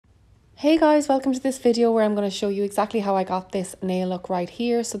Hey guys, welcome to this video where I'm going to show you exactly how I got this nail look right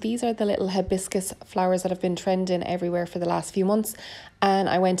here. So these are the little hibiscus flowers that have been trending everywhere for the last few months, and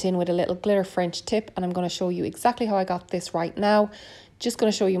I went in with a little glitter French tip, and I'm going to show you exactly how I got this right now. Just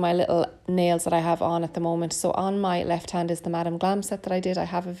going to show you my little nails that I have on at the moment. So on my left hand is the Madame Glam set that I did. I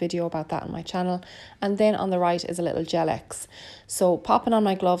have a video about that on my channel, and then on the right is a little Gel X. So popping on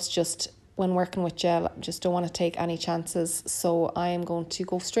my gloves just when working with gel, just don't want to take any chances. So I am going to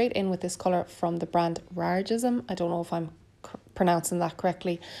go straight in with this colour from the brand Ragism. I don't know if I'm pronouncing that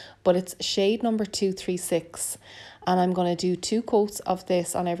correctly, but it's shade number 236. And I'm going to do 2 coats of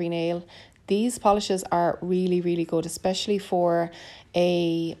this on every nail. These polishes are really, really good, especially for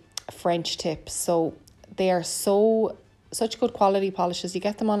a French tip. So they are such good quality polishes. You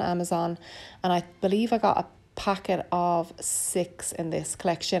get them on Amazon, and I believe I got a packet of 6 in this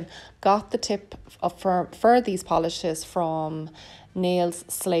collection. Got the tip for these polishes from Nails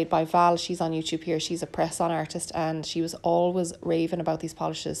Slayed by Val. She's on YouTube here. She's a press-on artist, and she was always raving about these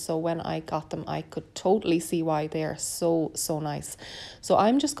polishes. So when I got them, I could totally see why they are so nice. So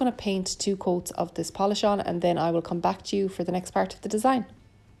I'm just going to paint 2 coats of this polish on, and then I will come back to you for the next part of the design.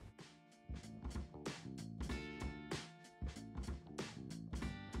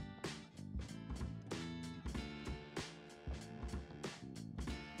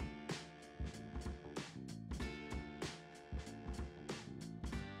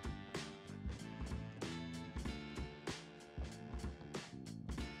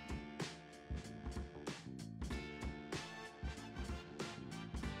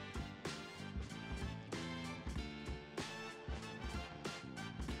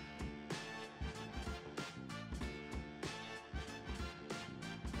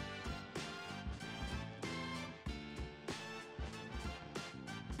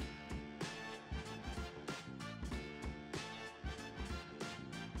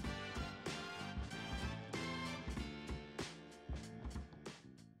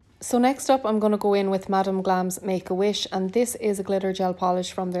 So next up, I'm going to go in with Madame Glam's Make-A-Wish, and this is a glitter gel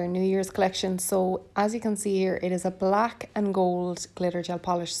polish from their New Year's collection. So as you can see here, it is a black and gold glitter gel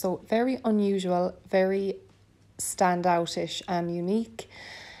polish. So very unusual, very standout-ish and unique.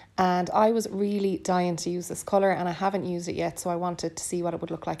 And I was really dying to use this colour, and I haven't used it yet, so I wanted to see what it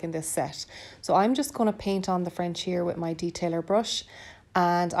would look like in this set. So I'm just going to paint on the French here with my detailer brush,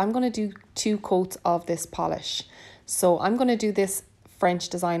 and I'm going to do 2 coats of this polish. So I'm going to do this French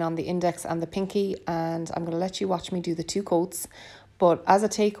design on the index and the pinky, and I'm going to let you watch me do the 2 coats. But as a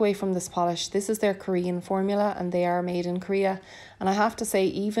takeaway from this polish, this is their Korean formula, and they are made in Korea. And I have to say,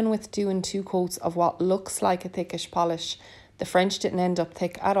 even with doing 2 coats of what looks like a thickish polish, the French didn't end up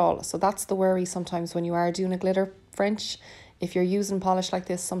thick at all. So that's the worry sometimes when you are doing a glitter French. If you're using polish like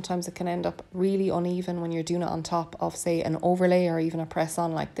this, sometimes it can end up really uneven when you're doing it on top of, say, an overlay or even a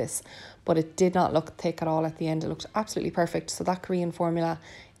press-on like this. But it did not look thick at all at the end. It looked absolutely perfect. So that Korean formula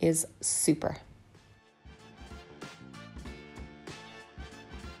is super.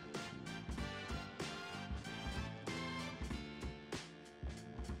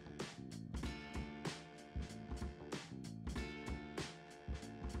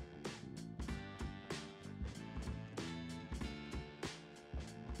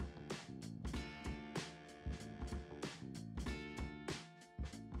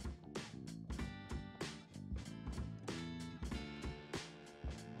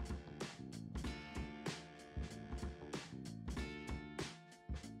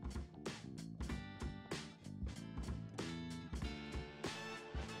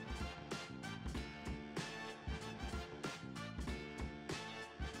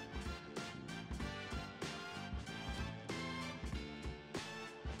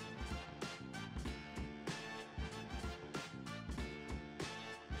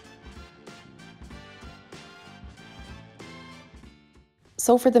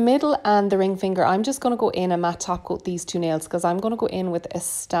 So for the middle and the ring finger, I'm just going to go in and matte top coat these 2 nails because I'm going to go in with a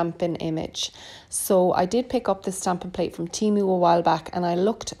stamping image. So I did pick up this stamping plate from Temu a while back, and I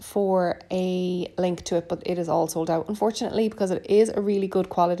looked for a link to it, but it is all sold out, unfortunately, because it is a really good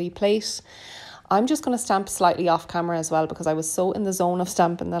quality plate. I'm just going to stamp slightly off camera as well because I was so in the zone of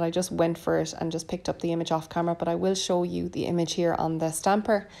stamping that I just went for it and just picked up the image off camera, but I will show you the image here on the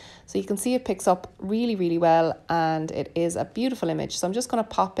stamper. So you can see it picks up really well, and it is a beautiful image. So I'm just going to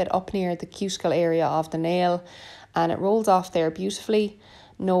pop it up near the cuticle area of the nail, and it rolls off there beautifully,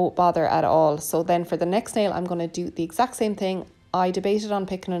 no bother at all. So then for the next nail, I'm going to do the exact same thing. I debated on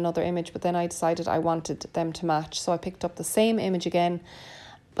picking another image, but then I decided I wanted them to match. So I picked up the same image again,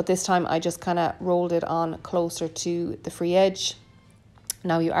 but this time I just kind of rolled it on closer to the free edge.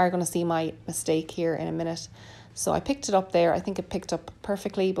 Now you are going to see my mistake here in a minute. So I picked it up there. I think it picked up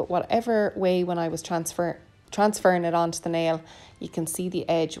perfectly, but whatever way when I was transferring it onto the nail, you can see the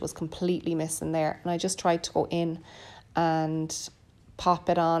edge was completely missing there. And I just tried to go in and pop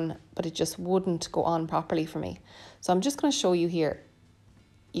it on, but it just wouldn't go on properly for me. So I'm just going to show you here.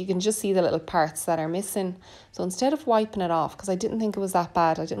 You can just see the little parts that are missing. So instead of wiping it off, because I didn't think it was that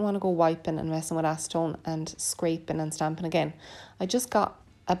bad, I didn't want to go wiping and messing with acetone and scraping and stamping again. I just got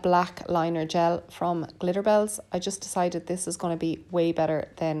a black liner gel from Glitterbels. I just decided this is going to be way better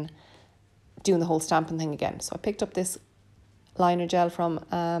than doing the whole stamping thing again. So I picked up this liner gel from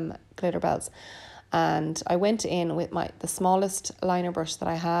Glitterbels, and I went in with the smallest liner brush that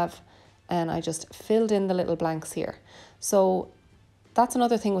I have, and I just filled in the little blanks here. So that's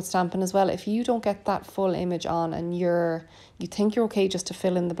another thing with stamping as well. If you don't get that full image on and you think you're okay just to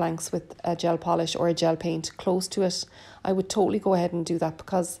fill in the blanks with a gel polish or a gel paint close to it, I would totally go ahead and do that,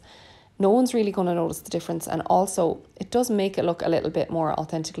 because no one's really going to notice the difference. And also it does make it look a little bit more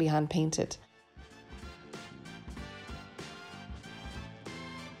authentically hand painted.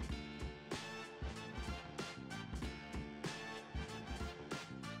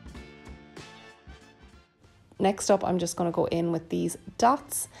 Next up, I'm just going to go in with these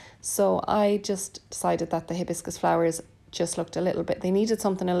dots. So I just decided that the hibiscus flowers just looked a little bit, they needed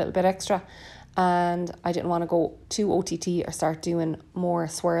something a little bit extra, and I didn't want to go too OTT or start doing more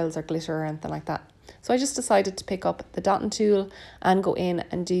swirls or glitter or anything like that. So I just decided to pick up the dotting tool and go in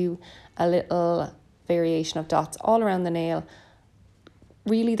and do a little variation of dots all around the nail.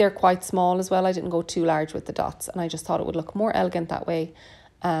 Really, they're quite small as well. I didn't go too large with the dots, and I just thought it would look more elegant that way.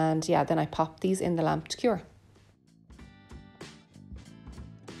 And yeah, then I popped these in the lamp to cure.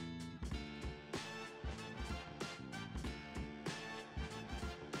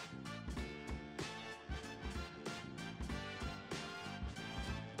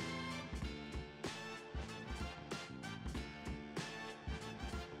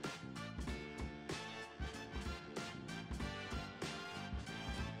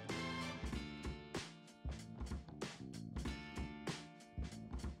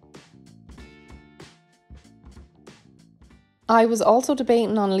 I was also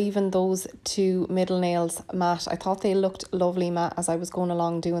debating on leaving those two middle nails matte. I thought they looked lovely matte as I was going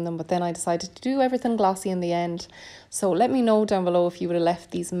along doing them, but then I decided to do everything glossy in the end. So let me know down below if you would have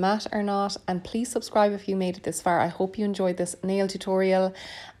left these matte or not, and please subscribe if you made it this far. I hope you enjoyed this nail tutorial,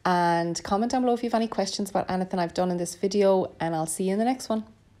 and comment down below if you have any questions about anything I've done in this video, and I'll see you in the next one.